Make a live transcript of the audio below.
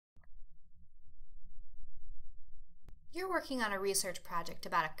You're working on a research project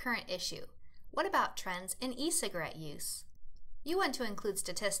about a current issue. What about trends in e-cigarette use? You want to include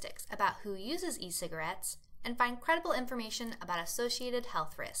statistics about who uses e-cigarettes and find credible information about associated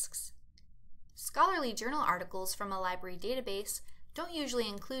health risks. Scholarly journal articles from a library database don't usually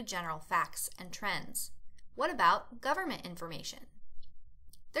include general facts and trends. What about government information?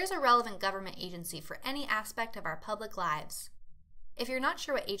 There's a relevant government agency for any aspect of our public lives. If you're not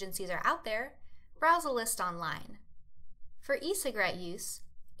sure what agencies are out there, browse a list online. For e-cigarette use,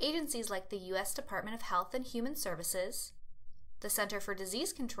 agencies like the U.S. Department of Health and Human Services, the Center for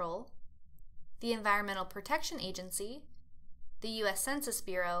Disease Control, the Environmental Protection Agency, the U.S. Census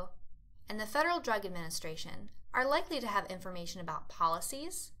Bureau, and the Federal Drug Administration are likely to have information about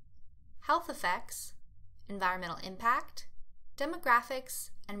policies, health effects, environmental impact, demographics,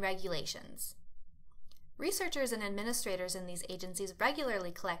 and regulations. Researchers and administrators in these agencies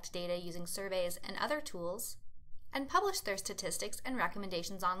regularly collect data using surveys and other tools, and publish their statistics and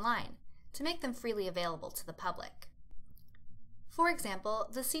recommendations online to make them freely available to the public. For example,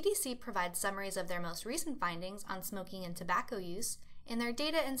 the CDC provides summaries of their most recent findings on smoking and tobacco use in their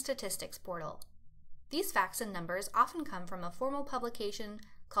Data and Statistics portal. These facts and numbers often come from a formal publication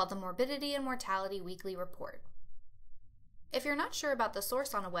called the Morbidity and Mortality Weekly Report. If you're not sure about the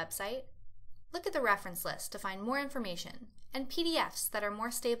source on a website, look at the reference list to find more information and PDFs that are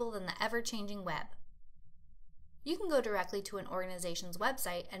more stable than the ever-changing web. You can go directly to an organization's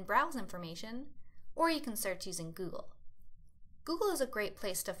website and browse information, or you can search using Google. Google is a great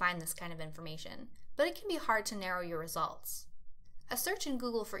place to find this kind of information, but it can be hard to narrow your results. A search in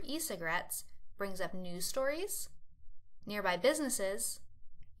Google for e-cigarettes brings up news stories, nearby businesses,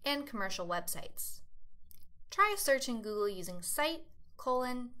 and commercial websites. Try a search in Google using cite::.gov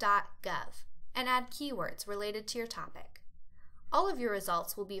and add keywords related to your topic. All of your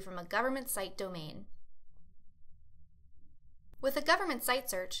results will be from a government site domain. With a government site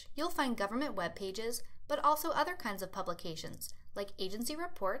search, you'll find government web pages, but also other kinds of publications like agency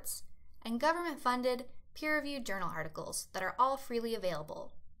reports and government-funded, peer-reviewed journal articles that are all freely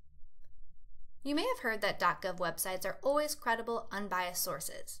available. You may have heard that .gov websites are always credible, unbiased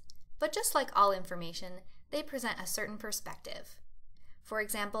sources, but just like all information, they present a certain perspective. For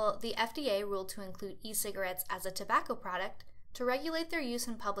example, the FDA ruled to include e-cigarettes as a tobacco product to regulate their use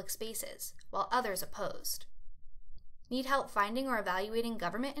in public spaces, while others opposed. Need help finding or evaluating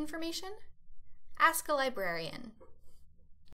government information? Ask a librarian.